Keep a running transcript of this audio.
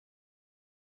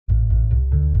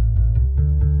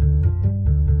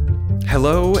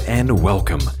Hello and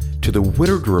welcome to the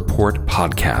Woodard Report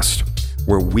Podcast,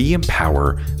 where we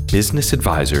empower business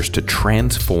advisors to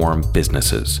transform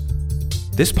businesses.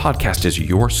 This podcast is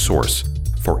your source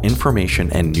for information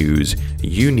and news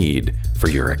you need for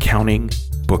your accounting,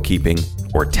 bookkeeping,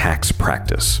 or tax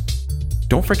practice.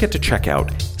 Don't forget to check out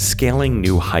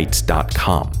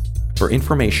scalingnewheights.com for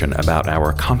information about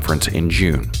our conference in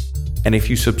June. And if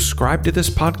you subscribe to this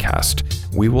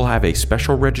podcast, we will have a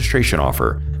special registration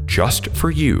offer just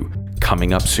for you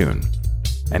coming up soon.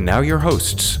 And now your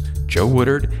hosts, Joe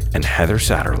Woodard and Heather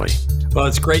Satterley. Well,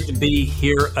 it's great to be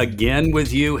here again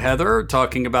with you, Heather,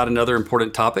 talking about another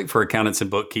important topic for accountants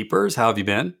and bookkeepers. How have you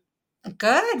been?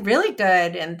 Good, really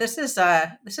good. And this is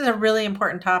a really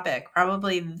important topic.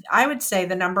 Probably, I would say,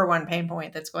 the number one pain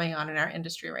point that's going on in our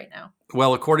industry right now.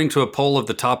 Well, according to a poll of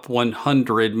the top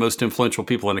 100 most influential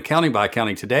people in accounting by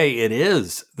Accounting Today, it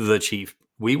is the chief.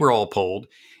 We were all polled.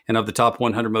 And of the top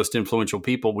 100 most influential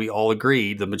people, we all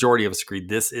agreed, the majority of us agreed,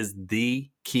 this is the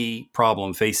key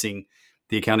problem facing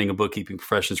the accounting and bookkeeping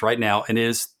professions right now, and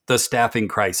is the staffing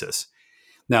crisis.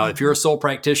 Now, if you're a sole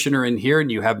practitioner in here and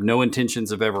you have no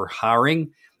intentions of ever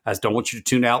hiring, I don't want you to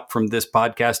tune out from this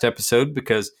podcast episode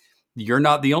because you're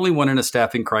not the only one in a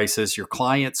staffing crisis. Your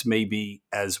clients may be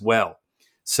as well.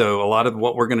 So a lot of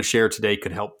what we're going to share today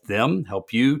could help them,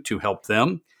 help you to help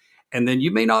them. And then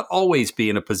you may not always be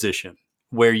in a position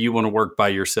where you want to work by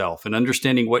yourself, and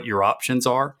understanding what your options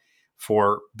are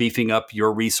for beefing up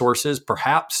your resources,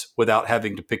 perhaps without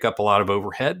having to pick up a lot of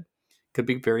overhead, could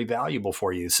be very valuable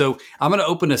for you. So I'm going to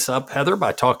open this up, Heather,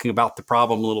 by talking about the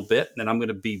problem a little bit, and then I'm going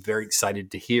to be very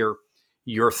excited to hear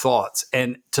your thoughts.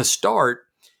 And to start,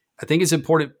 I think it's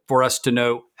important for us to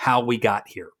know how we got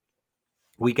here.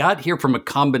 We got here from a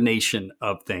combination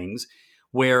of things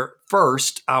where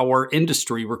first, our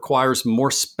industry requires more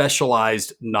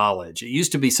specialized knowledge. It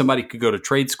used to be somebody could go to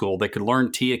trade school, they could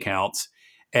learn T accounts,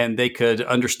 and they could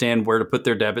understand where to put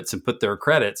their debits and put their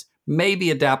credits,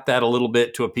 maybe adapt that a little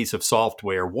bit to a piece of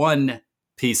software, one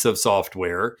piece of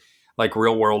software like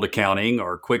real world accounting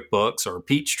or QuickBooks or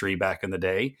Peachtree back in the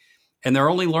day. And their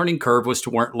only learning curve was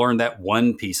to learn that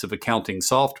one piece of accounting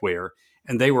software,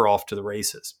 and they were off to the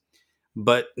races.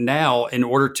 But now, in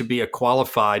order to be a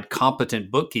qualified,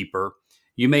 competent bookkeeper,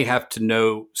 you may have to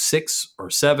know 6 or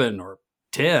 7 or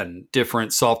 10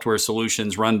 different software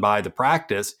solutions run by the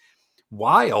practice,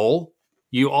 while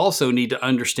you also need to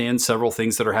understand several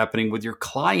things that are happening with your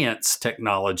clients'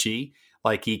 technology,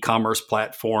 like e-commerce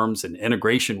platforms and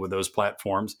integration with those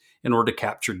platforms in order to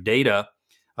capture data,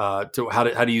 to how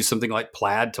to use something like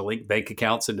Plaid to link bank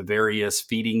accounts into various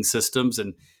feeding systems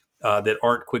and that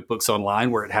aren't QuickBooks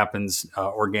Online, where it happens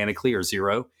organically or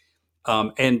zero.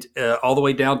 And all the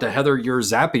way down to, Heather, your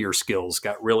Zapier skills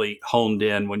got really honed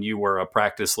in when you were a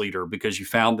practice leader, because you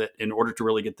found that in order to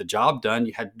really get the job done,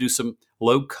 you had to do some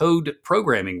low-code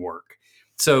programming work.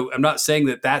 So I'm not saying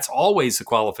that that's always a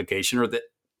qualification or that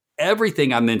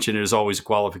everything I mentioned is always a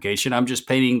qualification. I'm just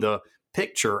painting the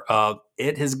picture of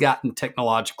it has gotten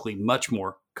technologically much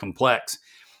more complex.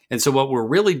 And so what we're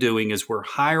really doing is we're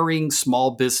hiring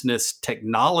small business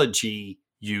technology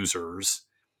users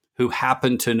who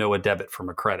happen to know a debit from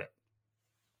a credit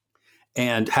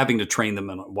and having to train them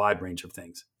in a wide range of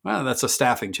things. Well, that's a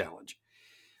staffing challenge.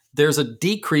 There's a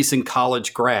decrease in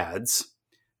college grads,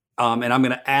 and I'm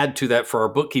going to add to that for our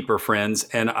bookkeeper friends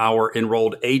and our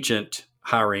enrolled agent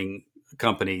hiring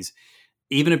companies.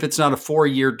 Even if it's not a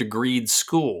 4-year degreed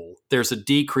school, there's a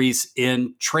decrease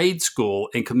in trade school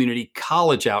and community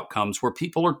college outcomes where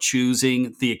people are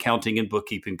choosing the accounting and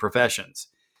bookkeeping professions.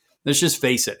 Let's just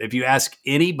face it. If you ask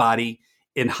anybody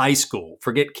in high school,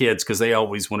 forget kids because they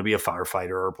always want to be a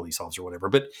firefighter or a police officer or whatever.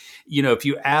 But, if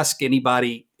you ask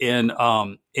anybody in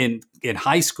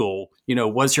high school,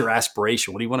 what's your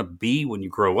aspiration? What do you want to be when you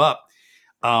grow up?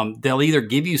 They'll either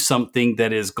give you something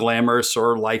that is glamorous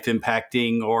or life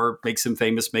impacting or makes them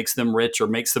famous, makes them rich, or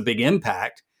makes a big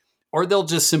impact, or they'll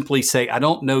just simply say, I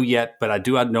don't know yet, but I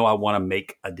know I want to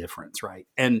make a difference. Right.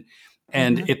 And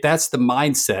if that's the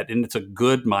mindset, and it's a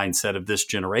good mindset of this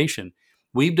generation,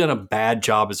 we've done a bad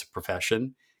job as a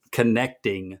profession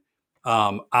connecting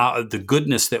the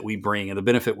goodness that we bring and the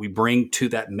benefit we bring to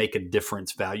that make a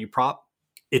difference value prop.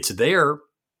 It's there,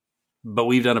 but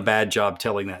we've done a bad job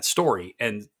telling that story,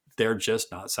 and they're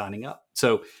just not signing up.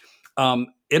 So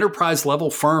enterprise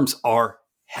level firms are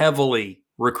heavily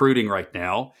recruiting right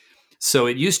now. So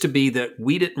it used to be that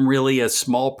we didn't really, as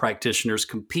small practitioners,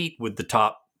 compete with the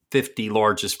top 50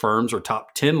 largest firms or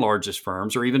top 10 largest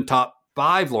firms or even top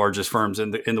 5 largest firms in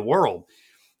the world.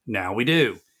 Now we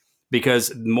do,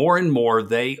 because more and more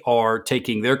they are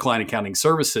taking their client accounting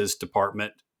services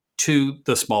department to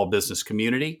the small business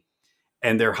community.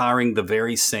 and they're hiring the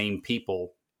very same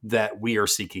people that we are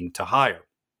seeking to hire.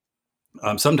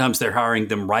 Sometimes they're hiring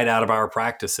them right out of our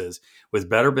practices with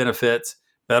better benefits,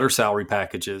 better salary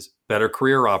packages, better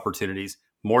career opportunities,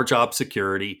 more job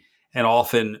security, and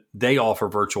often they offer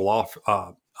virtual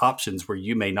options where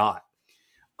you may not.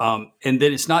 And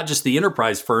then it's not just the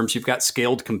enterprise firms. You've got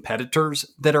scaled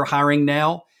competitors that are hiring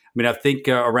now. I mean, I think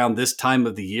around this time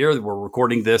of the year, we're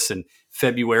recording this in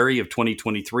February of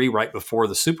 2023, right before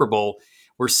the Super Bowl,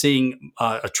 we're seeing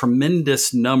a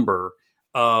tremendous number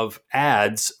of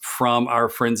ads from our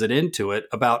friends at Intuit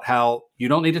about how you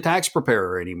don't need a tax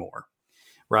preparer anymore,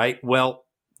 right? Well,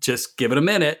 just give it a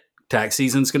minute. Tax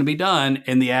season's going to be done,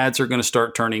 and the ads are going to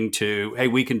start turning to, hey,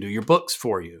 we can do your books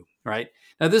for you, right?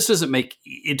 Now, this doesn't make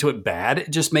Intuit bad.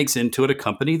 It just makes Intuit a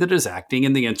company that is acting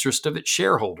in the interest of its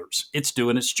shareholders. It's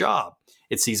doing its job.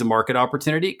 It sees a market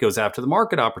opportunity. It goes after the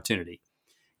market opportunity.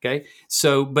 Okay.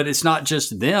 So, but it's not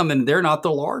just them, and they're not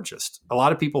the largest. A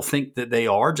lot of people think that they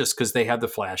are just because they have the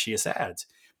flashiest ads.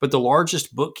 But the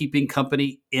largest bookkeeping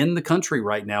company in the country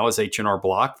right now is H&R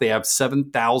Block. They have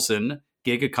 7,000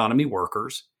 gig economy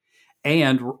workers.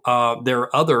 And there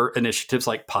are other initiatives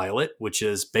like Pilot, which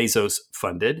is Bezos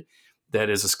funded, that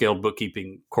is a scaled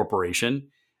bookkeeping corporation,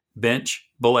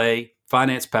 Bench, Belay,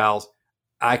 Finance Pals.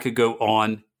 I could go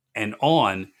on and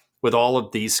on with all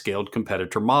of these scaled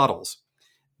competitor models.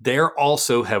 They're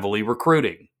also heavily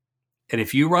recruiting. And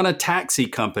if you run a taxi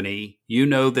company, you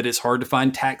know that it's hard to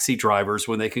find taxi drivers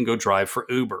when they can go drive for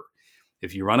Uber.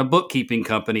 If you run a bookkeeping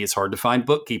company, it's hard to find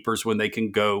bookkeepers when they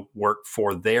can go work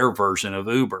for their version of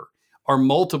Uber or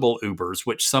multiple Ubers,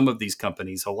 which some of these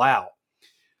companies allow.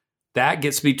 That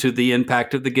gets me to the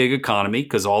impact of the gig economy,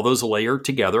 because all those layer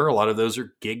together. A lot of those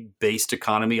are gig-based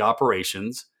economy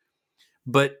operations.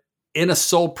 But in a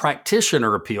sole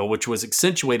practitioner appeal, which was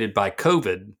accentuated by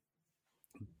COVID,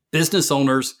 business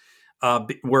owners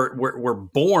were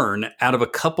born out of a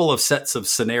couple of sets of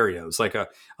scenarios, like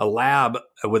a lab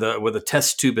with a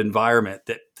test tube environment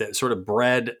that sort of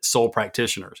bred sole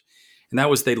practitioners. And that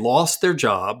was they lost their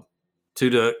job due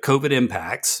to COVID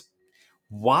impacts.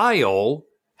 While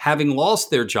having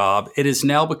lost their job, it has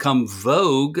now become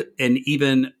vogue and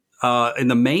even in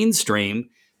the mainstream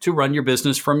to run your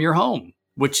business from your home,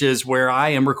 which is where I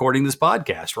am recording this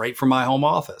podcast, right from my home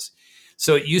office.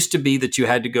 So it used to be that you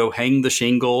had to go hang the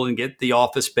shingle and get the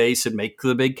office space and make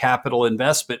the big capital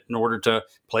investment in order to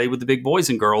play with the big boys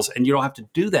and girls. And you don't have to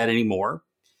do that anymore.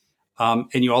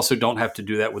 And you also don't have to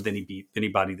do that with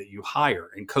anybody that you hire.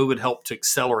 And COVID helped to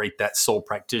accelerate that sole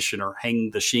practitioner hang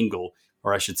the shingle,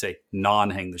 or I should say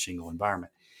non-hang the shingle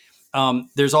environment.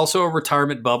 There's also a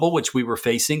retirement bubble, which we were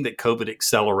facing, that COVID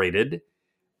accelerated.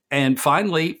 And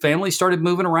finally, families started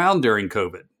moving around during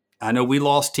COVID. I know we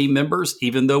lost team members,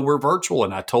 even though we're virtual,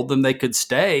 and I told them they could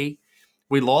stay.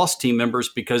 We lost team members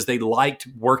because they liked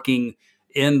working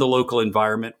in the local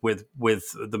environment with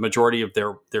the majority of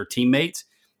their teammates.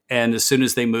 And as soon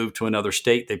as they moved to another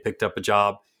state, they picked up a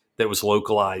job that was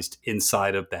localized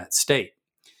inside of that state.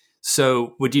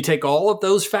 So would you take all of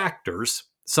those factors,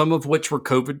 some of which were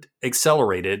COVID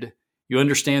accelerated, you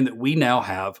understand that we now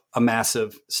have a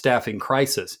massive staffing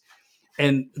crisis.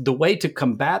 And the way to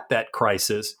combat that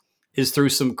crisis is through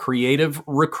some creative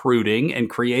recruiting. And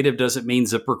creative doesn't mean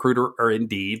ZipRecruiter or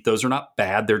Indeed. Those are not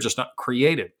bad. They're just not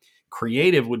creative.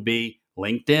 Creative would be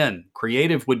LinkedIn.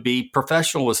 Creative would be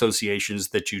professional associations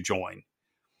that you join.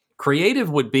 Creative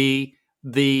would be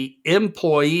the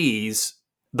employees,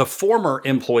 the former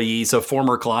employees of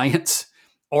former clients,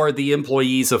 or the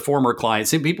employees of former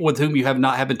clients, and people with whom you have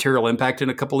not had material impact in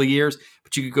a couple of years,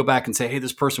 but you could go back and say, hey,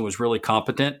 this person was really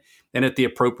competent. And at the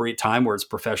appropriate time where it's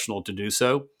professional to do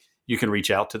so, you can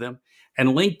reach out to them. And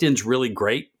LinkedIn's really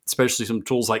great, especially some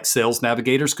tools like Sales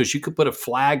Navigators, because you could put a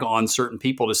flag on certain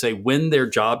people to say, when their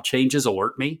job changes,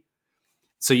 alert me.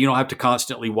 So you don't have to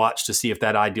constantly watch to see if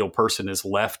that ideal person has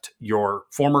left your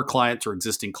former client's or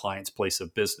existing client's place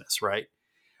of business, right?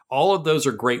 All of those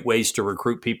are great ways to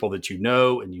recruit people that you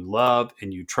know and you love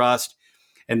and you trust.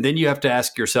 And then you have to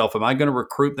ask yourself, am I going to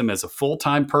recruit them as a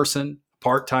full-time person,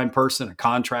 part-time person, a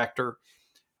contractor?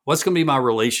 What's going to be my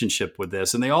relationship with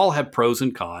this? And they all have pros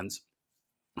and cons.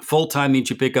 Full-time means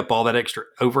you pick up all that extra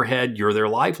overhead. You're their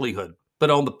livelihood. But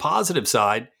on the positive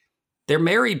side, they're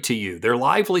married to you. Their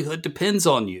livelihood depends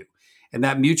on you. And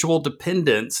that mutual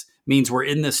dependence means we're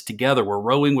in this together. We're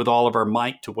rowing with all of our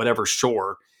might to whatever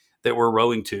shore that we're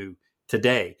rowing to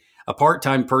today. A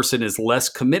part-time person is less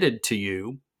committed to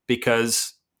you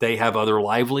because they have other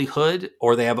livelihood,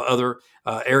 or they have other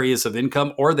areas of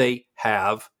income, or they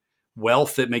have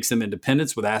wealth that makes them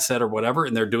independent with asset or whatever,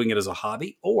 and they're doing it as a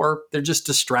hobby, or they're just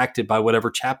distracted by whatever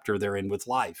chapter they're in with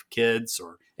life, kids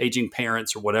or aging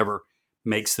parents or whatever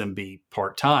makes them be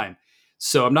part-time.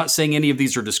 So I'm not saying any of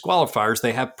these are disqualifiers.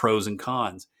 They have pros and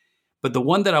cons. But the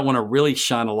one that I want to really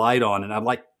shine a light on, and I'd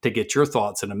like to get your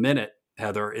thoughts in a minute,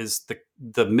 Heather, is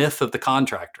the myth of the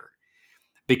contractor.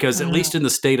 Because at least in the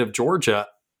state of Georgia,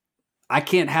 I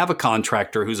can't have a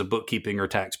contractor who's a bookkeeping or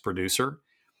tax producer,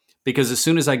 because as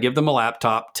soon as I give them a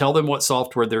laptop, tell them what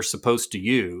software they're supposed to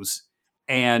use,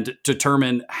 and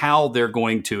determine how they're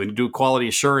going to, and do quality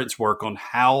assurance work on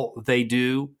how they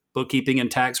do bookkeeping and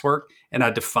tax work, and I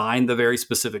define the very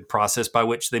specific process by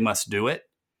which they must do it,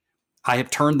 I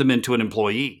have turned them into an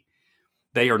employee.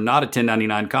 They are not a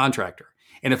 1099 contractor.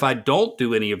 And if I don't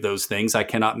do any of those things, I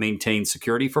cannot maintain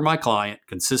security for my client,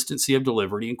 consistency of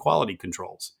delivery, and quality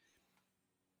controls.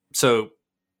 So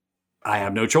I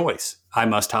have no choice. I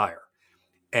must hire.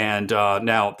 And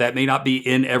now that may not be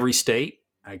in every state.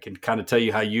 I can kind of tell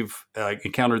you how you've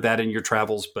encountered that in your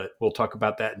travels, but we'll talk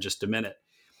about that in just a minute.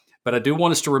 But I do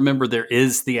want us to remember there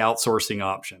is the outsourcing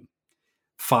option.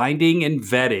 Finding and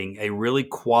vetting a really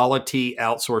quality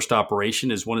outsourced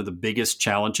operation is one of the biggest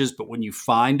challenges. But when you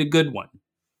find a good one,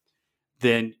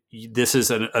 then this is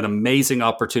an amazing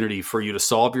opportunity for you to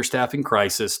solve your staffing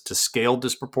crisis, to scale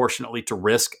disproportionately to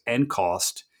risk and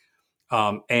cost.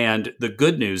 And the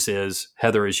good news is,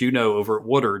 Heather, as you know, over at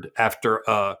Woodard, after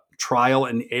a trial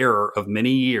and error of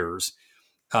many years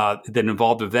that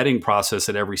involved a vetting process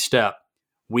at every step,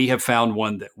 we have found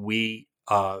one that we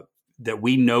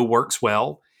know works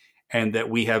well and that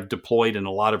we have deployed in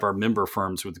a lot of our member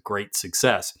firms with great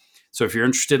success. So if you're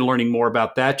interested in learning more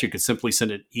about that, you can simply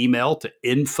send an email to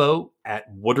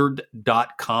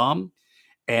info@woodard.com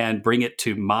and bring it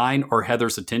to mine or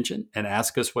Heather's attention and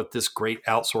ask us what this great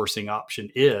outsourcing option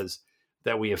is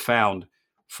that we have found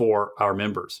for our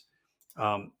members.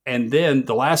 And then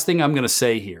the last thing I'm going to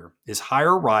say here is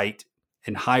hire right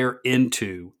and hire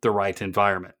into the right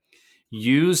environment.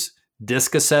 Use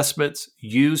DISC assessments.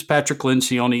 Use Patrick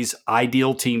Lencioni's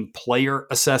Ideal Team Player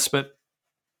Assessment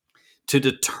to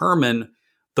determine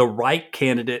the right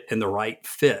candidate and the right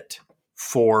fit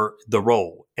for the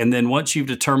role. And then once you've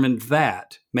determined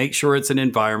that, make sure it's an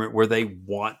environment where they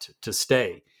want to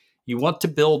stay. You want to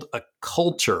build a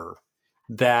culture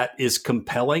that is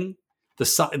compelling,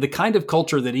 the kind of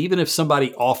culture that even if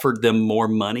somebody offered them more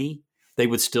money, they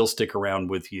would still stick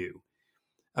around with you.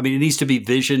 I mean, it needs to be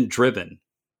vision driven.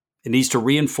 It needs to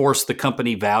reinforce the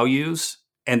company values,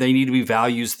 and they need to be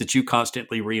values that you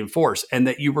constantly reinforce and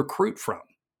that you recruit from.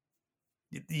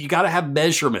 You got to have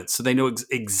measurements so they know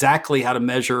exactly how to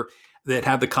measure, that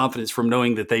have the confidence from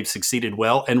knowing that they've succeeded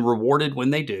well and rewarded when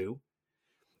they do.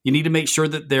 You need to make sure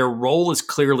that their role is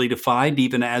clearly defined,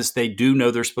 even as they do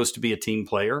know they're supposed to be a team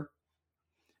player.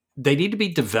 They need to be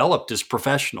developed as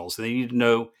professionals. They need to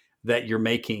know that you're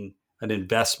making an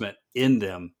investment in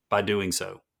them by doing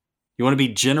so. You want to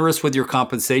be generous with your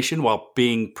compensation while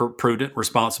being prudent,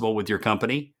 responsible with your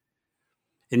company.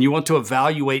 And you want to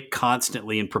evaluate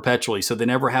constantly and perpetually so they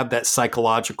never have that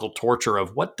psychological torture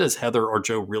of, what does Heather or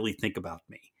Joe really think about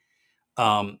me?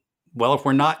 Well, if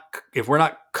we're not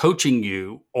coaching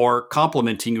you or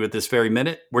complimenting you at this very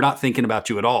minute, we're not thinking about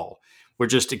you at all. We're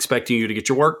just expecting you to get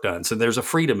your work done. So there's a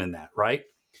freedom in that, right?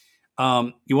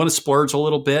 You want to splurge a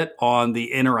little bit on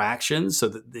the interactions, so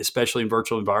that, especially in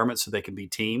virtual environments, so they can be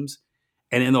teams.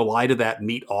 And in the light of that,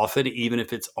 meet often, even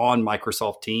if it's on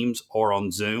Microsoft Teams or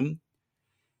on Zoom.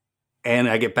 And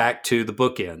I get back to the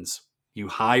bookends. You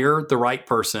hire the right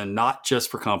person, not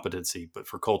just for competency, but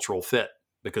for cultural fit.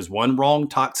 Because one wrong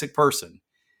toxic person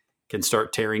can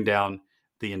start tearing down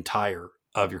the entire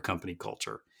of your company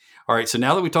culture. All right, so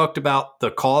now that we talked about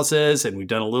the causes and we've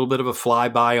done a little bit of a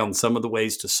flyby on some of the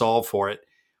ways to solve for it,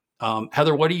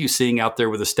 Heather, what are you seeing out there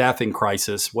with a staffing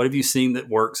crisis? What have you seen that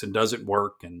works and doesn't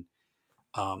work? And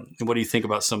what do you think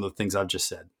about some of the things I've just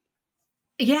said?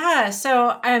 Yeah.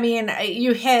 So, I mean,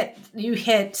 you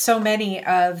hit so many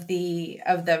of the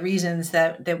reasons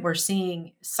that we're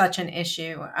seeing such an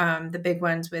issue. The big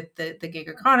ones with the gig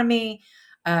economy,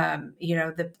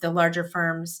 the larger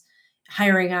firms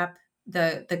hiring up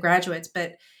the graduates,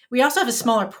 but we also have a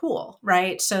smaller pool,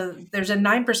 right? So there's a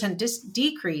 9%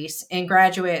 decrease in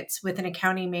graduates with an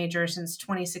accounting major since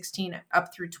 2016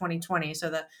 up through 2020. So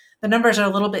the numbers are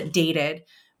a little bit dated,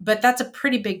 but that's a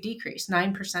pretty big decrease,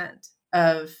 9%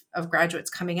 of graduates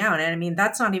coming out. And I mean,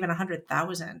 that's not even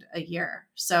 100,000 a year.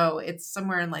 So it's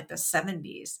somewhere in like the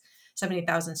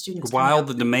 70,000 students. While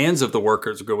the demands of the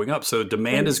workers are going up. So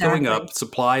demand is going up,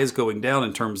 supply is going down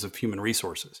in terms of human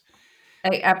resources.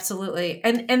 Absolutely.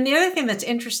 And the other thing that's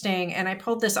interesting, and I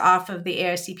pulled this off of the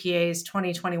AICPA's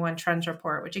 2021 Trends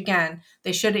Report, which again,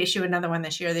 they should issue another one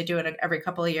this year. They do it every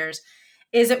couple of years.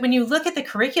 is that when you look at the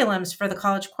curriculums for the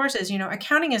college courses,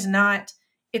 accounting is not,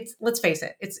 let's face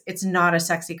it, it's not a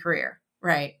sexy career,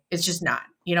 right? It's just not.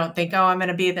 You don't think, oh, I'm going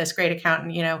to be this great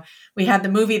accountant. We had the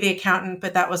movie The Accountant,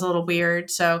 but that was a little weird.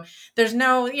 So there's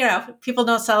no, people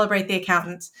don't celebrate the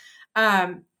accountants.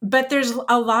 But there's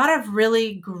a lot of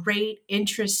really great,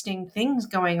 interesting things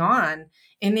going on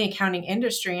in the accounting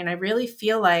industry. And I really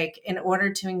feel like in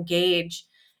order to engage,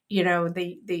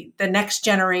 the next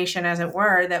generation, as it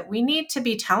were, that we need to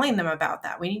be telling them about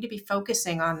that. We need to be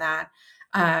focusing on that.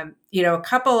 A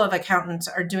couple of accountants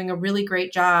are doing a really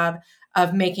great job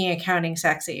of making accounting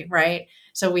sexy, right?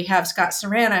 So we have Scott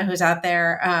Serrana, who's out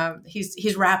there.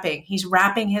 He's rapping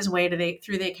his way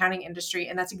through the accounting industry.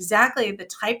 And that's exactly the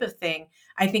type of thing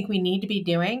I think we need to be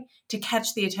doing to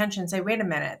catch the attention and say, wait a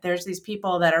minute, there's these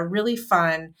people that are really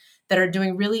fun, that are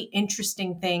doing really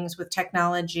interesting things with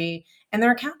technology, and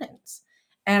they're accountants.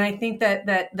 And I think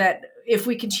that if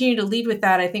we continue to lead with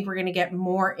that, I think we're going to get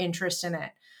more interest in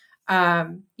it.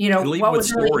 Lead with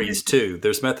stories too.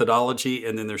 There's methodology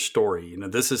and then there's story.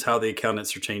 This is how the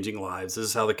accountants are changing lives. This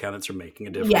is how the accountants are making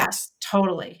a difference. Yes,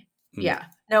 totally. Yeah,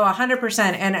 no, 100%.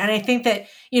 And I think that,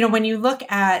 when you look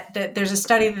at that, there's a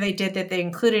study that they did that they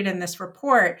included in this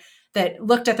report that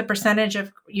looked at the percentage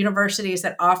of universities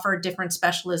that offer different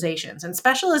specializations. And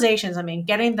specializations,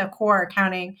 getting the core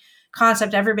accounting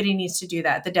concept, everybody needs to do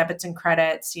that. The debits and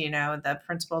credits, the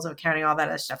principles of accounting, all that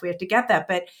other stuff. We have to get that.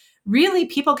 But really,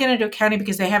 people get into accounting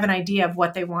because they have an idea of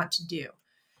what they want to do.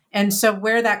 And so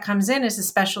where that comes in is a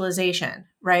specialization,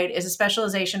 right? Is a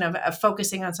specialization of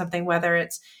focusing on something, whether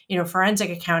it's, forensic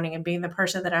accounting and being the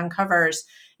person that uncovers,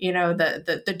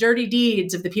 the dirty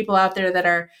deeds of the people out there that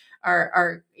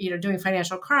are doing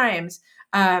financial crimes.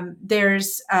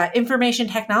 There's information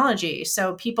technology.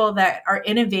 So people that are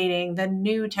innovating the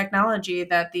new technology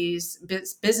that these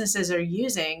businesses are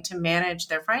using to manage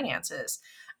their finances.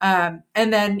 And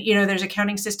then, there's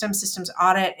accounting systems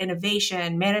audit,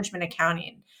 innovation, management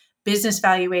accounting, business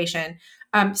valuation.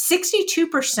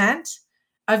 62%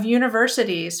 of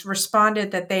universities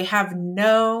responded that they have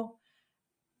no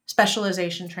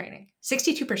specialization training.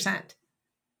 62%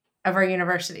 of our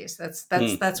universities. That's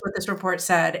what this report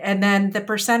said. And then the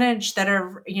percentage that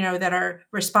are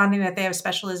responding that they have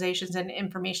specializations in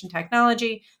information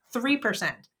technology,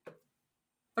 3%.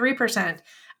 3%.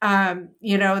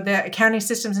 The accounting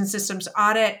systems and systems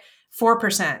audit,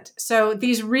 4%. So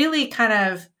these really kind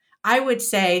of, I would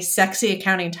say, sexy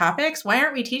accounting topics, why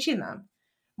aren't we teaching them?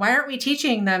 Why aren't we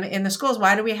teaching them in the schools?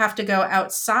 Why do we have to go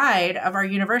outside of our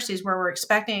universities where we're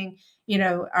expecting,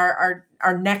 our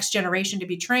next generation to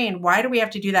be trained? Why do we have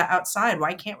to do that outside?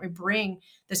 Why can't we bring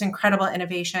this incredible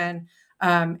innovation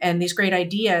and these great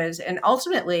ideas? And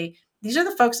ultimately, these are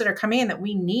the folks that are coming in that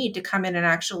we need to come in and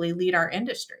actually lead our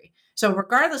industry. So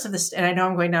regardless of this, and I know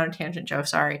I'm going down a tangent, Joe,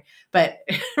 sorry, but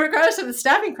regardless of the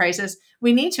staffing crisis,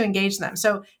 we need to engage them.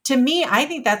 So to me, I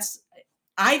think that's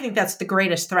the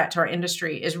greatest threat to our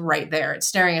industry is right there. It's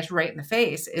staring us right in the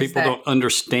face. People don't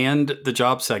understand the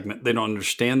job segment. They don't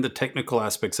understand the technical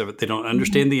aspects of it. They don't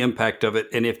understand the impact of it.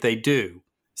 And if they do,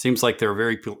 it seems like there are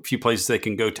very few places they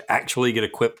can go to actually get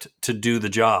equipped to do the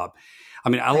job.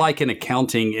 I liken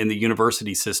accounting in the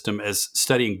university system as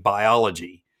studying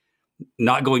biology,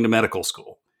 not going to medical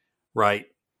school, right?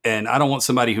 And I don't want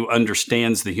somebody who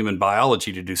understands the human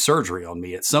biology to do surgery on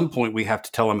me. At some point, we have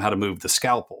to tell them how to move the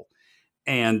scalpel.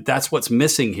 And that's what's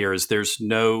missing here is there's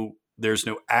no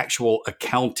actual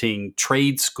accounting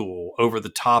trade school over the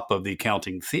top of the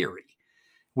accounting theory.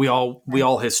 We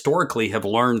all historically have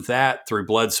learned that through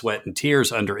blood, sweat, and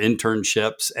tears under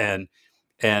internships and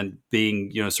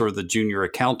being, sort of the junior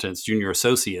accountants, junior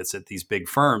associates at these big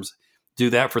firms. Do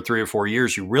that for 3 or 4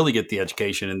 years, you really get the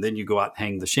education, and then you go out and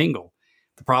hang the shingle.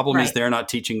 The problem is they're not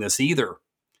teaching this either.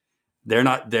 They're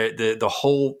not the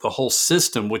whole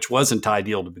system, which wasn't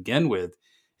ideal to begin with,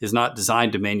 is not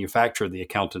designed to manufacture the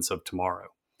accountants of tomorrow.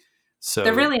 So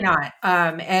they're really not.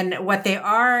 And what they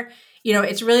are,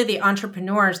 it's really the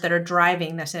entrepreneurs that are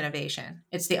driving this innovation.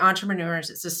 It's the entrepreneurs,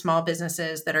 it's the small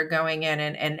businesses that are going in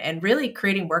and really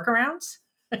creating workarounds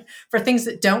for things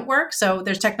that don't work. So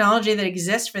there's technology that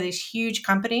exists for these huge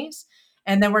companies.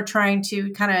 And then we're trying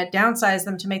to kind of downsize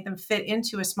them to make them fit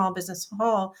into a small business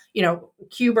whole,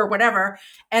 cube or whatever,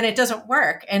 and it doesn't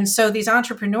work. And so these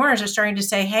entrepreneurs are starting to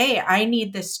say, hey, I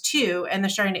need this too. And they're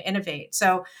starting to innovate.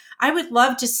 So I would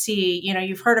love to see,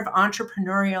 you've heard of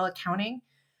entrepreneurial accounting.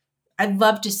 I'd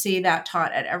love to see that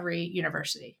taught at every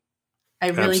university. I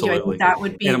really do. I think that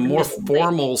would be a more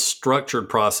formal, structured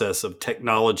process of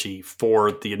technology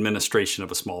for the administration of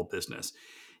a small business.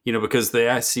 Because the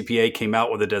ICPA came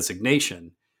out with a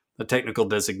designation, a technical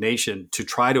designation to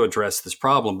try to address this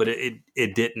problem, but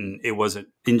it wasn't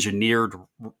engineered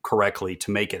correctly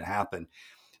to make it happen.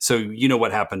 So,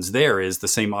 what happens there is the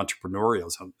same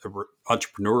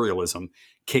entrepreneurialism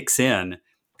kicks in,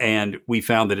 and we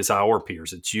found that it's our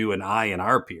peers, it's you and I and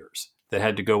our peers that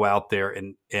had to go out there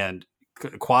and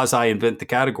quasi invent the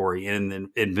category and then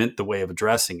invent the way of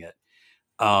addressing it.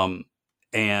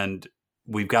 And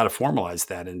we've got to formalize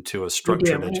that into a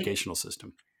structured educational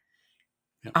system.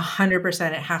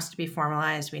 100%. It has to be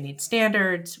formalized. We need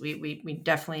standards. We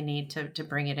definitely need to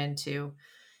bring it into,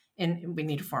 and we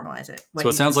need to formalize it. So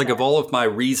it sounds like of all of my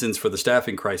reasons for the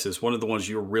staffing crisis, one of the ones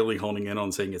you're really honing in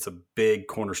on saying it's a big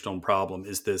cornerstone problem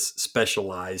is this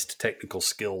specialized technical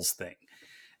skills thing.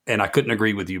 And I couldn't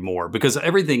agree with you more, because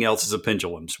everything else is a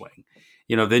pendulum swing.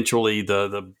 Eventually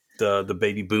the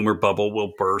baby boomer bubble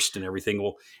will burst and everything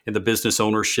will, and the business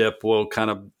ownership will kind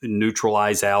of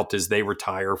neutralize out as they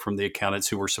retire from the accountants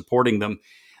who were supporting them.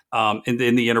 And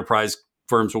then the enterprise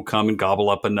firms will come and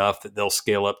gobble up enough that they'll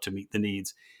scale up to meet the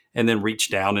needs, and then reach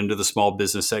down into the small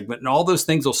business segment. And all those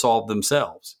things will solve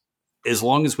themselves as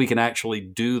long as we can actually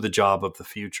do the job of the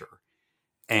future.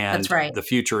 And that's right. The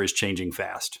future is changing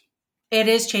fast. It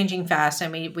is changing fast.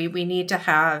 And we need to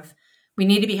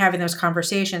be having those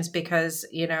conversations, because,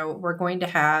 we're going to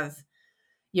have,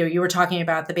 you were talking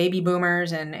about the baby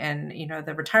boomers and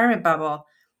the retirement bubble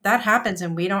that happens,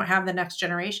 and we don't have the next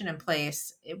generation in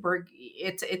place.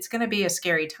 It's going to be a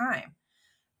scary time.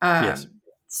 Yes.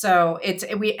 So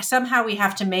we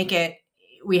have to make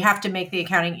the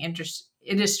accounting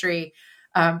industry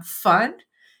fun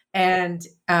and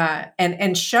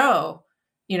show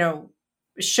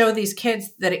these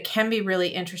kids that it can be really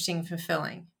interesting and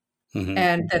fulfilling. Mm-hmm.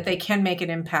 And that they can make an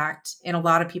impact in a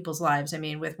lot of people's lives. I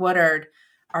mean, with Woodard,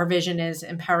 our vision is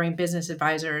empowering business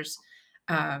advisors,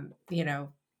 to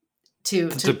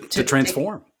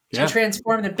transform, to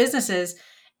transform their businesses.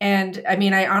 And I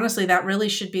mean, honestly, that really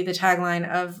should be the tagline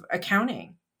of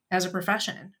accounting as a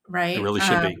profession, right? It really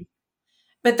should be.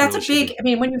 But that's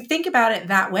when you think about it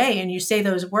that way and you say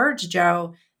those words,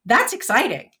 Joe, that's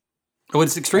exciting. Oh,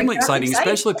 it's extremely exciting,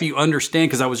 especially if you understand,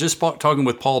 because I was just talking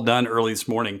with Paul Dunn early this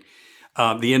morning,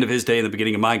 the end of his day and the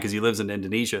beginning of mine, because he lives in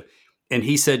Indonesia. And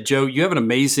he said, Joe, you have an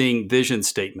amazing vision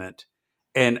statement.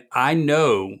 And I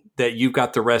know that you've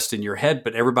got the rest in your head,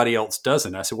 but everybody else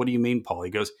doesn't. I said, what do you mean, Paul? He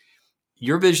goes,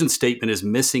 your vision statement is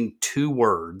missing 2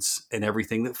 words and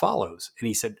everything that follows. And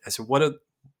he said, I said, what are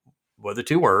the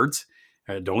 2 words?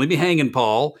 Don't leave me hanging,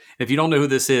 Paul. If you don't know who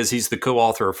this is, he's the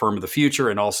co-author of Firm of the Future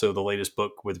and also the latest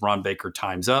book with Ron Baker,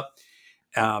 Time's Up.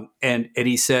 And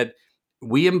he said,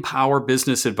 we empower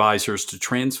business advisors to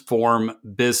transform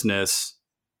business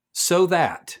so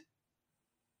that.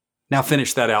 Now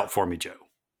finish that out for me, Joe,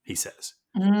 he says.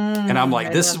 And I'm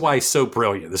like, this is why he's so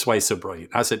brilliant. This is why he's so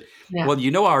brilliant. I said, well,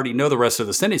 I already know the rest of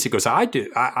the sentence. He goes, I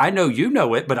do. I know you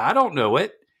know it, but I don't know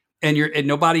it. And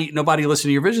nobody listened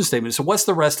to your vision statement. So what's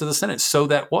the rest of the sentence? So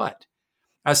that what?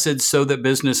 I said, so that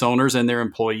business owners and their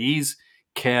employees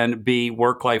can be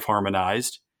work-life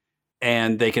harmonized,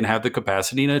 and they can have the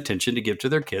capacity and attention to give to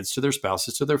their kids, to their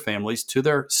spouses, to their families, to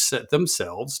their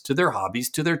themselves, to their hobbies,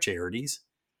 to their charities.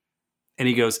 And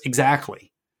he goes,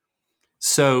 exactly.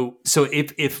 So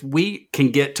if we can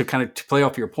get to kind of to play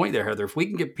off your point there, Heather, if we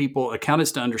can get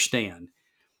accountants to understand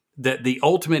that the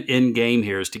ultimate end game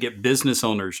here is to get business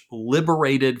owners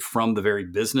liberated from the very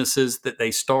businesses that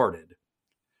they started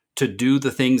to do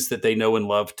the things that they know and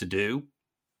love to do,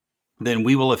 then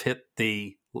we will have hit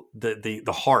the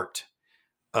heart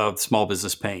of small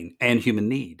business pain and human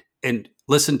need. And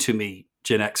listen to me,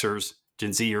 Gen Xers,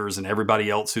 Gen Zers, and everybody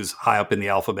else who's high up in the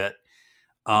alphabet.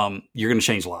 You're going to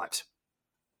change lives.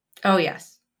 Oh,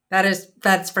 yes.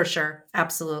 That's for sure.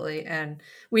 Absolutely. And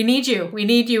we need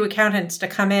you accountants to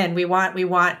come in. We want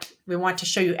to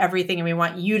show you everything, and we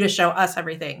want you to show us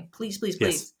everything. Please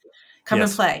come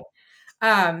and play.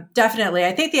 Definitely.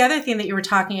 I think the other thing that you were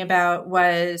talking about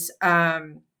was,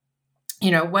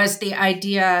 was the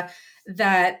idea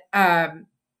that,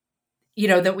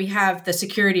 that we have the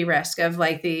security risk of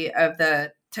like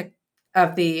the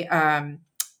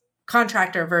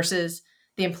contractor versus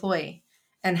the employee.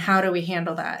 And how do we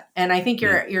handle that? And I think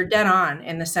you're dead on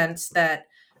in the sense that,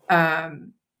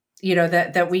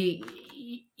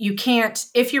 you can't,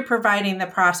 if you're providing the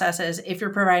processes, if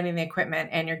you're providing the equipment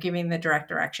and you're giving the direct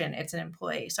direction, it's an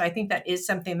employee. So I think that is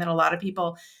something that a lot of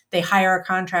people, they hire a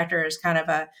contractor as kind of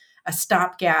a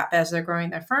stopgap as they're growing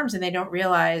their firms, and they don't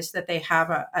realize that they have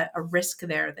a risk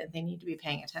there that they need to be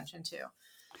paying attention to.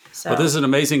 So, well, this is an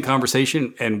amazing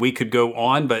conversation, and we could go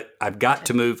on, but I've got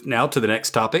to move now to the next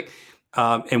topic.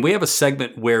 And we have a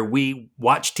segment where we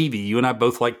watch TV. You and I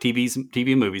both like TV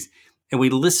and movies. And we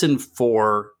listen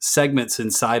for segments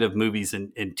inside of movies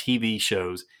and TV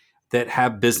shows that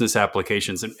have business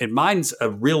applications. And mine's a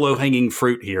real low-hanging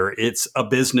fruit here. It's a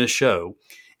business show,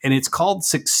 and it's called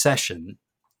Succession.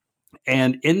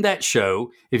 And in that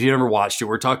show, if you ever watched it,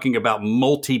 we're talking about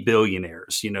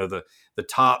multi-billionaires, the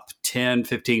top 10,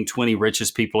 15, 20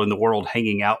 richest people in the world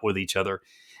hanging out with each other.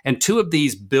 And two of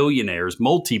these billionaires,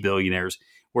 multi-billionaires,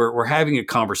 were having a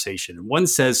conversation. And one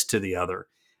says to the other,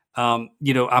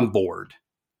 I'm bored.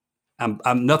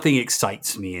 I'm nothing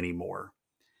excites me anymore.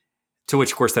 To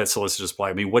which, of course, that solicitous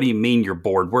reply, what do you mean you're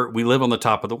bored? We live on the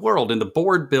top of the world. And the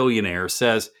bored billionaire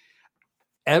says,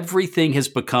 everything has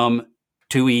become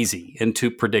too easy and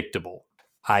too predictable.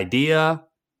 Idea,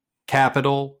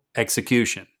 capital,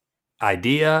 execution.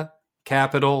 Idea,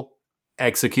 capital,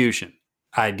 execution.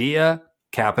 Idea,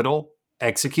 capital,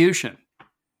 execution.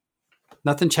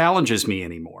 Nothing challenges me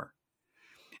anymore.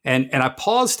 And I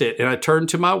paused it and I turned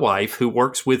to my wife, who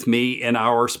works with me in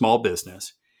our small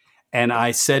business. And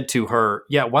I said to her,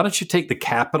 yeah, why don't you take the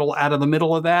capital out of the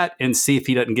middle of that and see if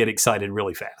he doesn't get excited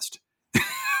really fast?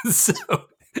 So,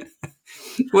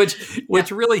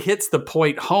 which really hits the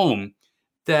point home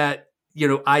that,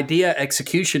 idea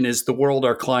execution is the world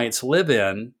our clients live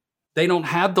in. They don't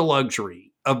have the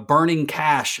luxury of burning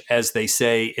cash, as they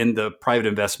say in the private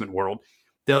investment world.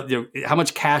 How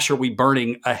much cash are we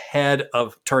burning ahead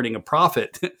of turning a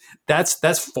profit?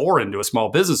 That's foreign to a small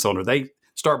business owner. They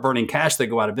start burning cash, they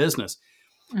go out of business.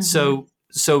 Mm-hmm.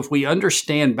 So if we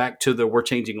understand, back to the we're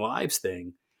changing lives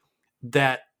thing,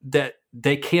 that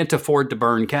they can't afford to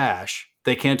burn cash,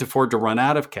 they can't afford to run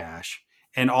out of cash,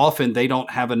 and often they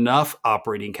don't have enough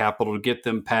operating capital to get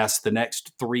them past the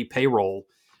next 3 payroll,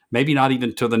 maybe not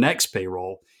even to the next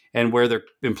payroll. And where their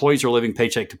employees are living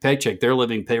paycheck to paycheck, they're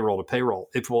living payroll to payroll.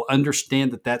 If we'll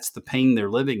understand that that's the pain they're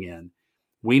living in,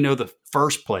 we know the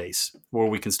first place where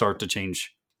we can start to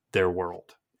change their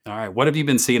world. All right. What have you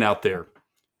been seeing out there,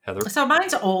 Heather? So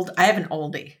mine's old. I have an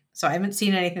oldie. So I haven't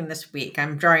seen anything this week.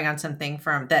 I'm drawing on something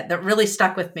from that really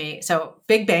stuck with me. So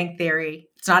Big Bang Theory.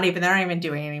 They're not even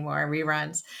doing anymore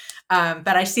reruns.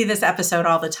 But I see this episode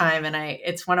all the time, and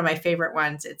it's one of my favorite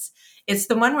ones. It's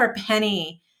the one where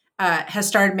Penny has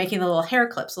started making the little hair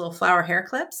clips, little flower hair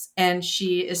clips, and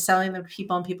she is selling them to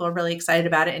people, and people are really excited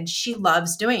about it. And she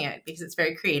loves doing it because it's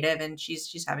very creative and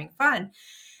she's having fun.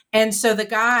 And so the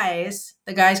guys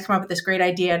come up with this great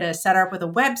idea to set her up with a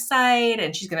website,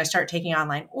 and she's going to start taking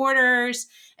online orders,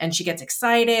 and she gets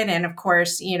excited. And of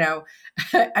course,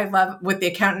 I love with the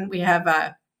accountant, we have,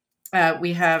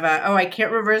 I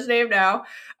can't remember his name now.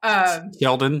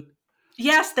 Sheldon.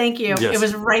 Yes, thank you. Yes. It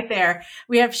was right there.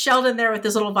 We have Sheldon there with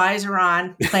his little visor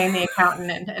on, playing the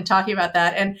accountant and talking about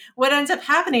that. And what ends up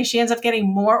happening, she ends up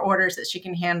getting more orders that she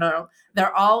can handle.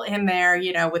 They're all in there,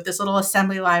 with this little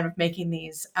assembly line of making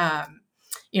these,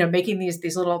 making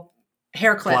these little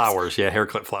hair clips. Flowers, yeah, hair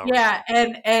clip flowers. Yeah,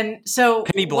 and so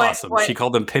penny blossoms. She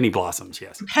called them penny blossoms.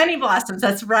 Yes, penny blossoms.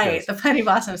 That's right, yes. The penny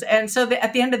blossoms. And so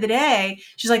at the end of the day,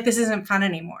 she's like, "This isn't fun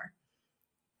anymore."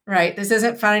 Right. This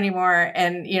isn't fun anymore.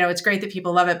 And, it's great that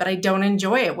people love it, but I don't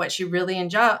enjoy it. What she really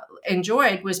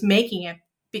enjoyed was making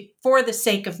it for the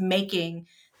sake of making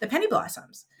the penny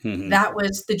blossoms. Mm-hmm. That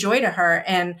was the joy to her.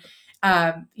 And,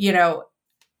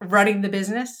 running the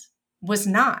business was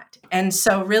not. And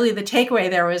so really the takeaway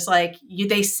there was like,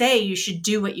 they say you should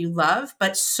do what you love,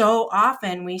 but so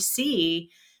often we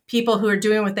see people who are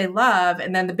doing what they love,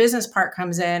 and then the business part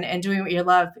comes in, and doing what you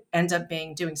love ends up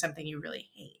being doing something you really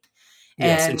hate.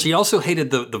 Yes, and she also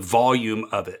hated the volume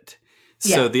of it.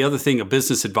 So the other thing a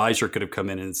business advisor could have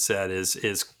come in and said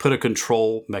is put a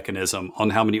control mechanism on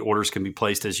how many orders can be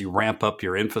placed as you ramp up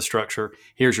your infrastructure.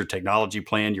 Here's your technology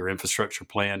plan, your infrastructure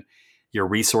plan, your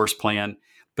resource plan.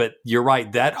 But you're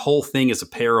right, that whole thing is a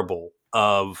parable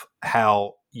of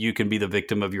how you can be the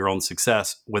victim of your own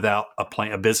success without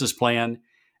a business plan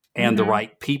and the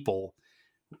right people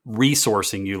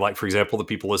resourcing you, like, for example, the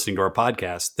people listening to our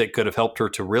podcast that could have helped her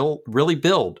to really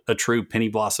build a true penny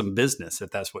blossom business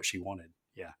if that's what she wanted.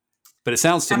 Yeah. But it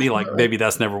sounds to me like maybe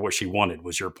that's never what she wanted,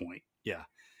 was your point. Yeah.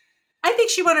 I think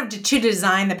she wanted to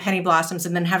design the penny blossoms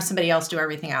and then have somebody else do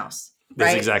everything else. Right?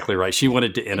 That's exactly right. She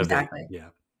wanted to innovate. Exactly. Yeah.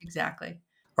 Exactly.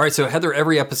 All right. So Heather,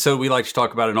 every episode we like to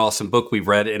talk about an awesome book we've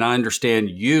read, and I understand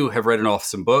you have read an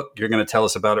awesome book. You're going to tell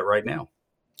us about it right now.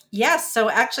 Yes. So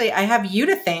actually, I have you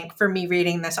to thank for me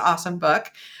reading this awesome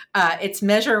book. It's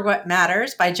Measure What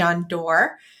Matters by John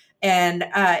Doerr. And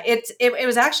it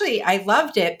was actually, I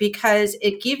loved it because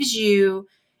it gives you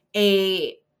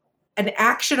an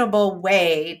actionable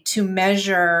way to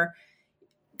measure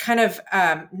kind of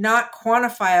not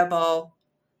quantifiable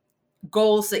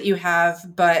goals that you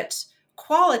have, but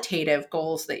qualitative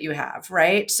goals that you have,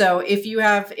 right? So if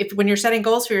when you're setting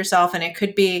goals for yourself, and it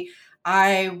could be,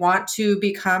 I want to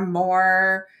become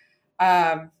more,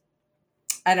 and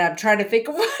I'm trying to think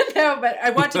of one now, but I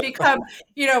want to become,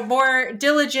 more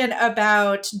diligent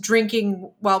about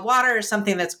drinking water is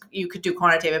something that's, you could do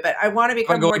quantitative, but I want to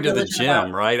become more going to the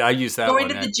gym, right? I use that going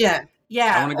one. to the gym.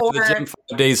 Yeah. I want to go to the gym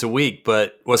 5 days a week,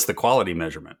 but what's the quality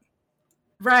measurement?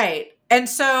 Right. And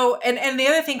so, and the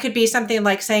other thing could be something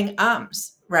like saying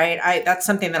ums, right? That's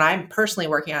something that I'm personally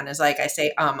working on, is like, I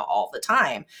say all the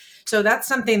time. So that's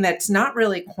something that's not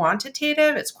really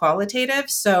quantitative, it's qualitative.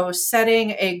 So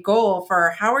setting a goal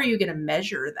for, how are you going to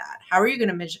measure that? How are you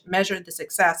going to measure the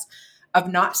success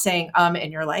of not saying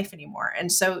in your life anymore?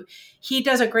 And so he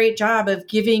does a great job of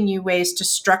giving you ways to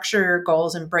structure your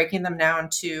goals and breaking them down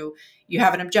to, you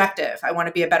have an objective. I want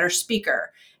to be a better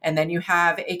speaker. And then you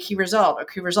have a key result. A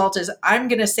key result is, I'm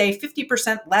going to say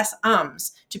 50% less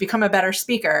ums to become a better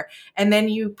speaker. And then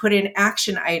you put in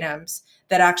action items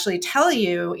that actually tell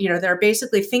you, there are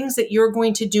basically things that you're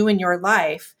going to do in your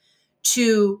life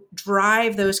to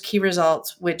drive those key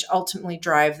results, which ultimately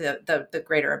drive the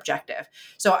greater objective.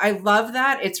 So I love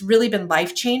that. It's really been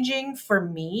life-changing for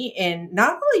me, in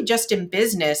not only just in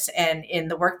business and in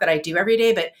the work that I do every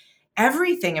day, but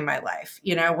everything in my life.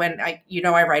 When I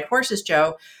ride horses,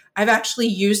 Joe, I've actually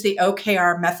used the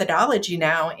OKR methodology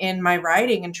now in my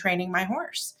riding and training my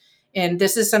horse. And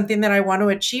this is something that I want to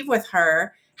achieve with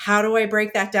her. How do I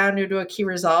break that down into a key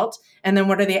result? And then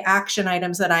what are the action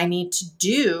items that I need to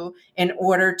do in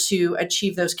order to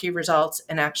achieve those key results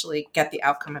and actually get the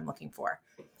outcome I'm looking for?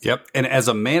 Yep. And as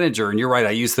a manager, and you're right,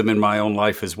 I use them in my own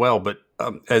life as well, but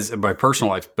as in my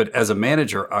personal life, but as a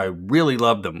manager, I really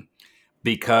love them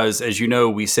because, as you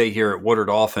know, we say here at Woodard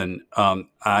often,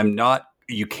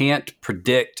 you can't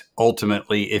predict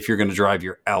ultimately if you're going to drive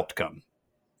your outcome.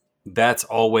 That's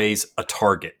always a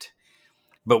target.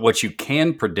 But what you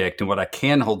can predict and what I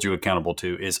can hold you accountable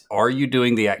to is, are you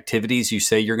doing the activities you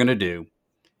say you're going to do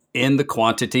in the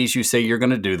quantities you say you're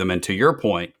going to do them? And to your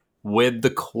point, with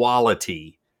the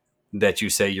quality that you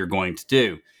say you're going to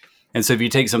do. And so if you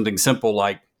take something simple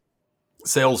like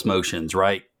sales motions,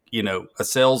 right? A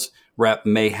sales rep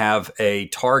may have a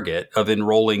target of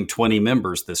enrolling 20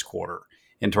 members this quarter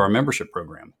into our membership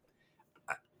program.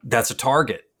 That's a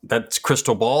target. That's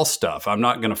crystal ball stuff. I'm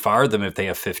not going to fire them if they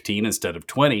have 15 instead of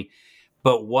 20.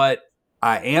 But what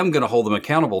I am going to hold them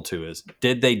accountable to is,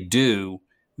 did they do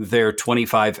their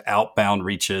 25 outbound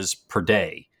reaches per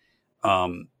day?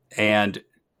 And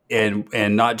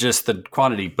not just the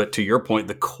quantity, but to your point,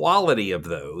 the quality of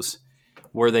those.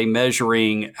 Were they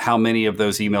measuring how many of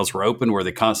those emails were open? Were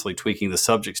they constantly tweaking the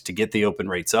subjects to get the open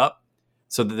rates up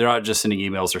so that they're not just sending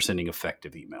emails, they're sending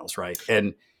effective emails, right?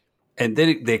 And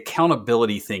then the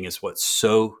accountability thing is what's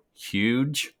so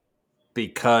huge,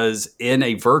 because in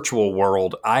a virtual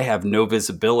world, I have no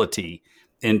visibility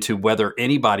into whether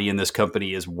anybody in this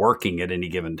company is working at any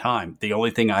given time. The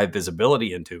only thing I have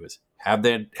visibility into is, have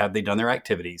they done their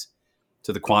activities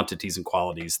to the quantities and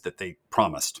qualities that they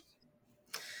promised?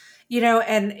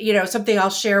 Something I'll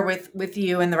share with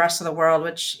you and the rest of the world,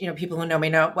 which, people who know me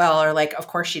know well, are like, of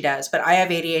course she does, but I have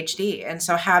ADHD. And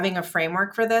so having a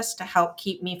framework for this to help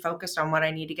keep me focused on what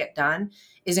I need to get done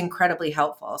is incredibly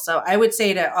helpful. So I would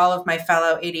say to all of my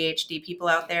fellow ADHD people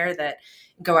out there that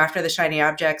go after the shiny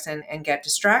objects and get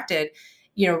distracted,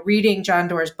 reading John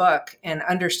Doerr's book and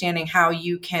understanding how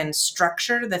you can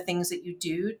structure the things that you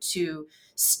do to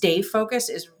stay focused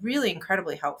is really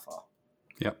incredibly helpful.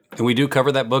 Yep. And we do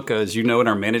cover that book, as you know, in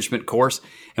our management course,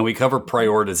 and we cover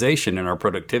prioritization in our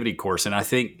productivity course. And I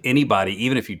think anybody,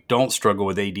 even if you don't struggle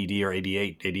with ADD or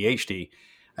ADHD,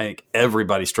 I think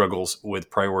everybody struggles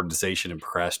with prioritization and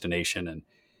procrastination.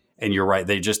 And you're right.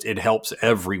 It helps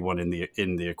everyone in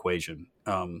the equation.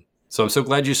 So I'm so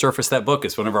glad you surfaced that book.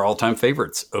 It's one of our all-time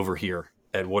favorites over here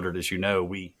at Woodard. As you know,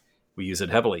 we use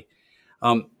it heavily.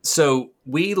 So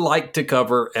we like to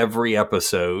cover every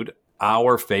episode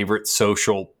our favorite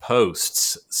social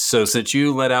posts. So since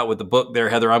you led out with the book there,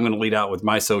 Heather, I'm going to lead out with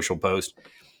my social post.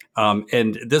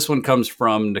 And this one comes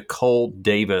from Nicole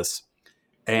Davis.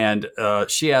 And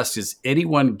she asked, is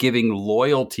anyone giving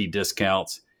loyalty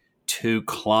discounts to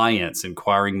clients?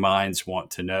 Inquiring minds want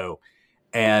to know.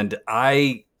 And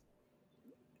I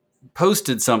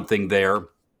posted something there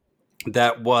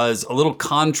that was a little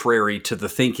contrary to the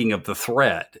thinking of the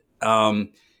thread.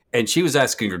 And she was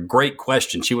asking a great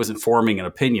question. She wasn't forming an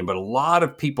opinion, but a lot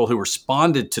of people who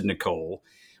responded to Nicole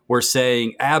were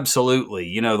saying,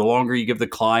 absolutely, the longer you give the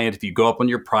client, if you go up on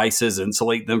your prices,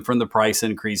 insulate them from the price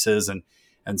increases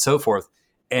and so forth.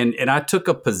 And I took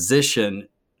a position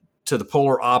to the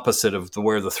polar opposite of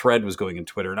where the thread was going in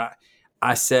Twitter. And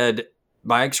I said,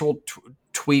 my actual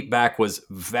tweet back was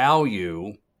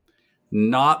value,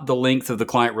 not the length of the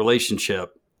client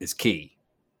relationship, is key.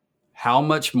 How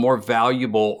much more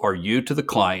valuable are you to the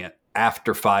client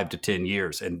after 5 to 10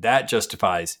 years? And that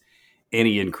justifies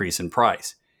any increase in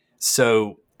price.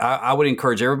 So I would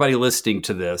encourage everybody listening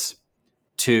to this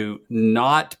to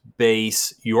not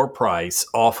base your price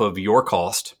off of your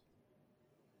cost,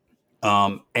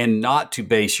 and not to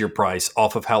base your price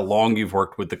off of how long you've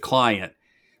worked with the client,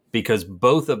 because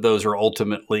both of those are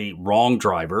ultimately wrong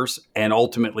drivers, and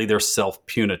ultimately they're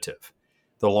self-punitive.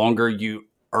 The longer you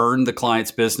earn the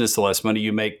client's business, the less money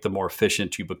you make, the more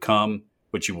efficient you become,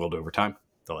 which you will do over time,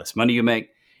 the less money you make.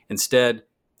 Instead,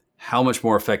 how much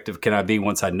more effective can I be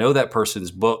once I know that person's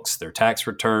books, their tax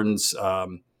returns,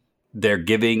 their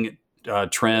giving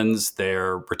trends,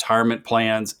 their retirement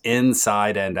plans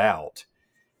inside and out?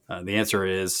 The answer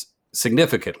is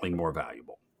significantly more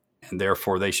valuable. And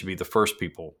therefore, they should be the first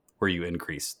people where you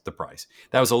increase the price.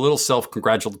 That was a little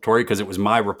self-congratulatory because it was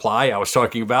my reply I was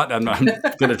talking about. I'm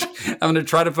going to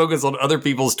try to focus on other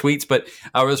people's tweets, but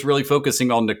I was really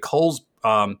focusing on Nicole's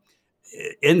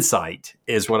insight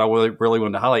is what I really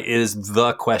wanted to highlight, is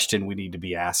the question we need to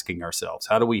be asking ourselves.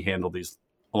 How do we handle these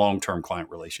long-term client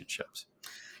relationships?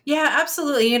 Yeah,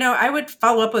 absolutely. I would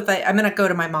follow up with, I'm going to go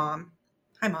to my mom.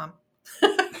 Hi, Mom.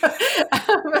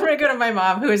 I'm going to go to my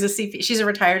mom, who is a CPA. She's a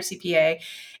retired CPA.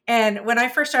 And when I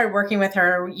first started working with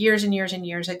her years and years and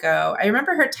years ago, I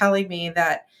remember her telling me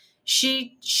that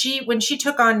she when she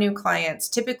took on new clients,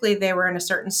 typically they were in a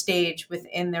certain stage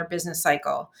within their business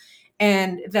cycle,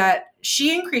 and that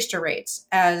she increased her rates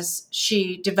as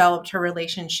she developed her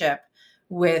relationship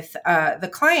with the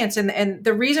clients. And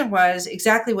the reason was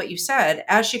exactly what you said.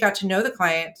 As she got to know the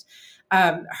clients,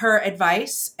 her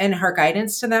advice and her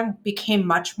guidance to them became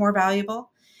much more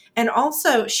valuable. And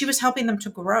also she was helping them to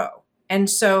grow. And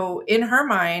so in her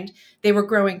mind, they were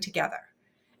growing together.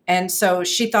 And so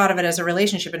she thought of it as a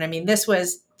relationship. And I mean, this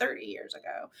was 30 years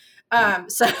ago.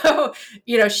 So,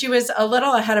 she was a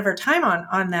little ahead of her time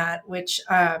on that,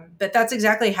 but that's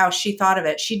exactly how she thought of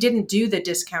it. She didn't do the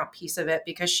discount piece of it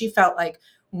because she felt like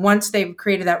once they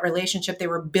created that relationship, they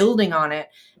were building on it,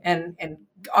 and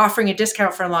offering a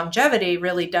discount for longevity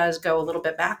really does go a little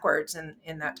bit backwards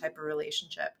in that type of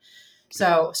relationship.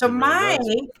 So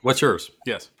What's yours?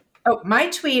 Yes. Oh, my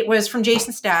tweet was from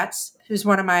Jason Statz, who's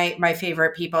one of my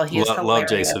favorite people. He is hilarious. Love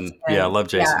Jason. Love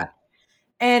Jason. Yeah.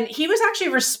 And he was actually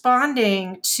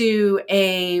responding to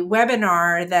a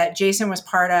webinar that Jason was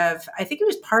part of. I think he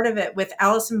was part of it with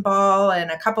Allison Ball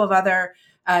and a couple of other,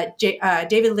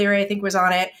 David Leary, I think, was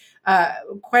on it.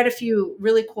 Quite a few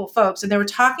really cool folks. And they were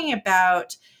talking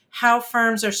about how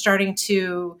firms are starting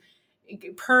to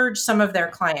purge some of their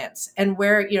clients, and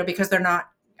where, because they're not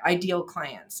ideal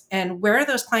clients, and where are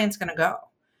those clients going to go?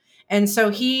 And so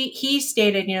he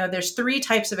stated, there's 3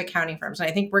 types of accounting firms. And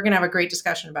I think we're going to have a great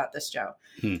discussion about this, Joe.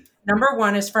 Number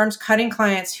 1 is firms cutting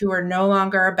clients who are no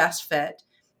longer a best fit.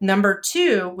 Number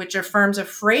 2, which are firms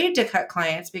afraid to cut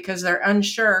clients because they're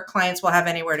unsure clients will have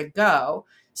anywhere to go.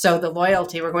 So the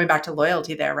loyalty, we're going back to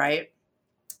loyalty there, right?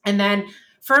 And then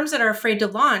firms that are afraid to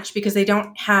launch because they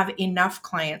don't have enough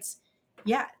clients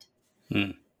yet.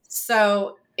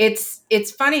 So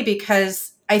it's funny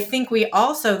because I think we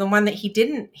also, the one that he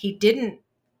didn't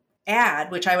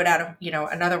add, which I would add,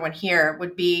 another one here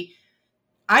would be,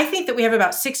 I think that we have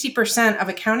about 60% of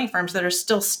accounting firms that are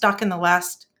still stuck in the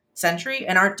last century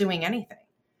and aren't doing anything.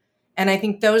 And I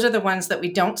think those are the ones that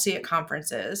we don't see at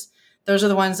conferences. Those are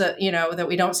the ones that, that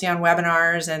we don't see on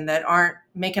webinars and that aren't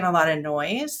making a lot of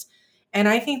noise. And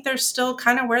I think they're still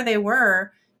kind of where they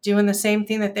were, doing the same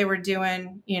thing that they were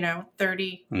doing,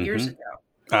 30 years ago.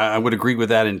 I would agree with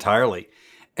that entirely.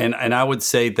 And I would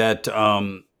say that,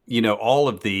 all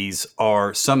of these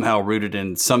are somehow rooted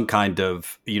in some kind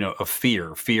of, of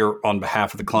fear on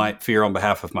behalf of the client, fear on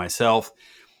behalf of myself.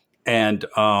 And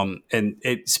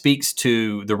it speaks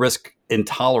to the risk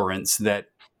intolerance that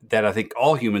I think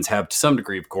all humans have to some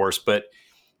degree, of course, but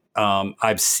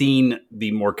I've seen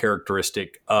the more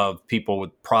characteristic of people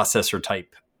with processor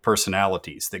type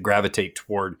personalities that gravitate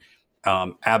toward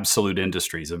absolute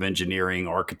industries of engineering,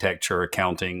 architecture,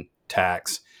 accounting,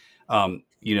 tax.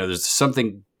 There's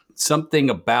something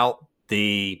about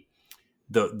the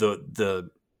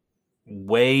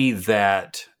way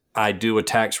that I do a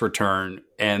tax return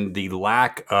and the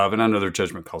lack of, and I know they're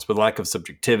judgment calls, but lack of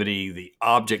subjectivity, the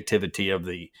objectivity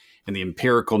and the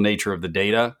empirical nature of the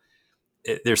data.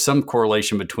 There's some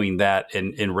correlation between that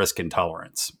and risk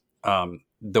intolerance.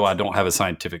 Though I don't have a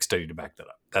scientific study to back that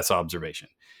up. That's observation.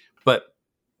 But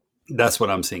That's what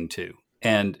I'm seeing too.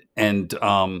 And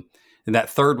that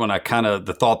third one,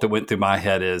 the thought that went through my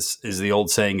head is the old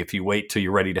saying, if you wait till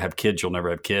you're ready to have kids, you'll never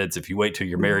have kids. If you wait till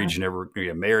you're married, you never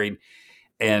get married.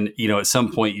 And, at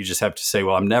some point you just have to say,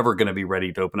 well, I'm never going to be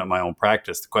ready to open up my own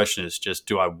practice. The question is just,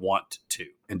 do I want to?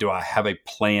 And do I have a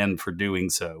plan for doing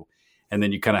so? And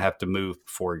then you kind of have to move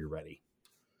before you're ready.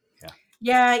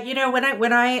 Yeah.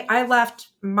 When I left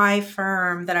my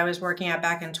firm that I was working at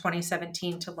back in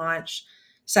 2017 to launch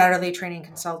Satterley Training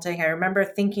Consulting, I remember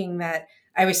thinking that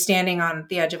I was standing on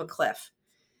the edge of a cliff.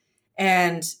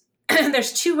 And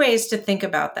there's two ways to think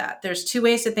about that.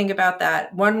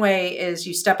 One way is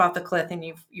you step off the cliff and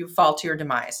you fall to your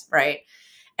demise, right?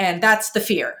 And that's the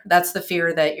fear. That's the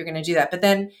fear that you're going to do that. But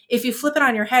then if you flip it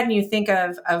on your head and you think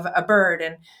of a bird,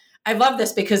 and I love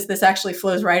this because this actually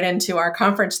flows right into our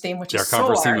conference theme, which is our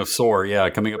conference theme of soar. Yeah,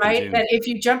 coming up in June. That if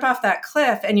you jump off that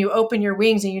cliff and you open your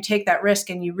wings and you take that risk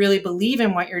and you really believe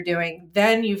in what you're doing,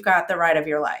 then you've got the ride of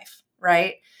your life,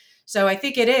 right? So I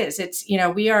think it is. It's,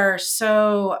 we are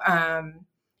so,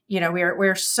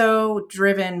 we're so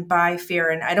driven by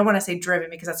fear. And I don't want to say driven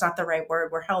because that's not the right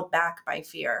word. We're held back by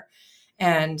fear.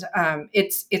 And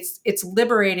it's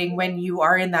liberating when you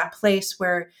are in that place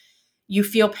where you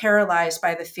feel paralyzed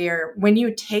by the fear. When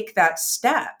you take that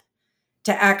step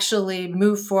to actually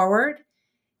move forward,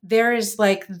 there is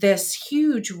like this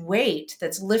huge weight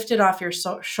that's lifted off your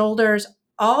shoulders.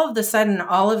 All of a sudden,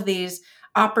 all of these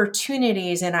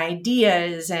opportunities and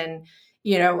ideas, and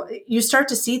you start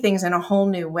to see things in a whole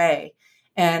new way.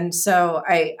 And so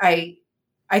I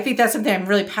think that's something I'm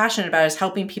really passionate about, is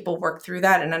helping people work through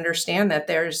that and understand that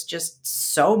there's just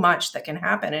so much that can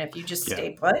happen. And if you just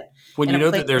stay put, when you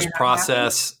know that there's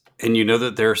process and you know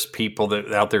that there's people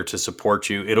that out there to support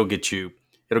you, it'll get you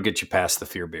past the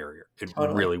fear barrier. It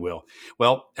really will.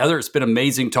 Well, Heather, it's been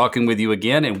amazing talking with you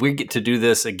again, and we get to do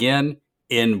this again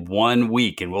in 1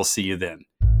 week, and we'll see you then.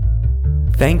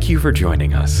 Thank you for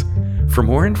joining us. For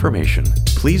more information,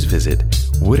 please visit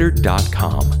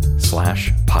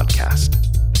woodard.com/podcast.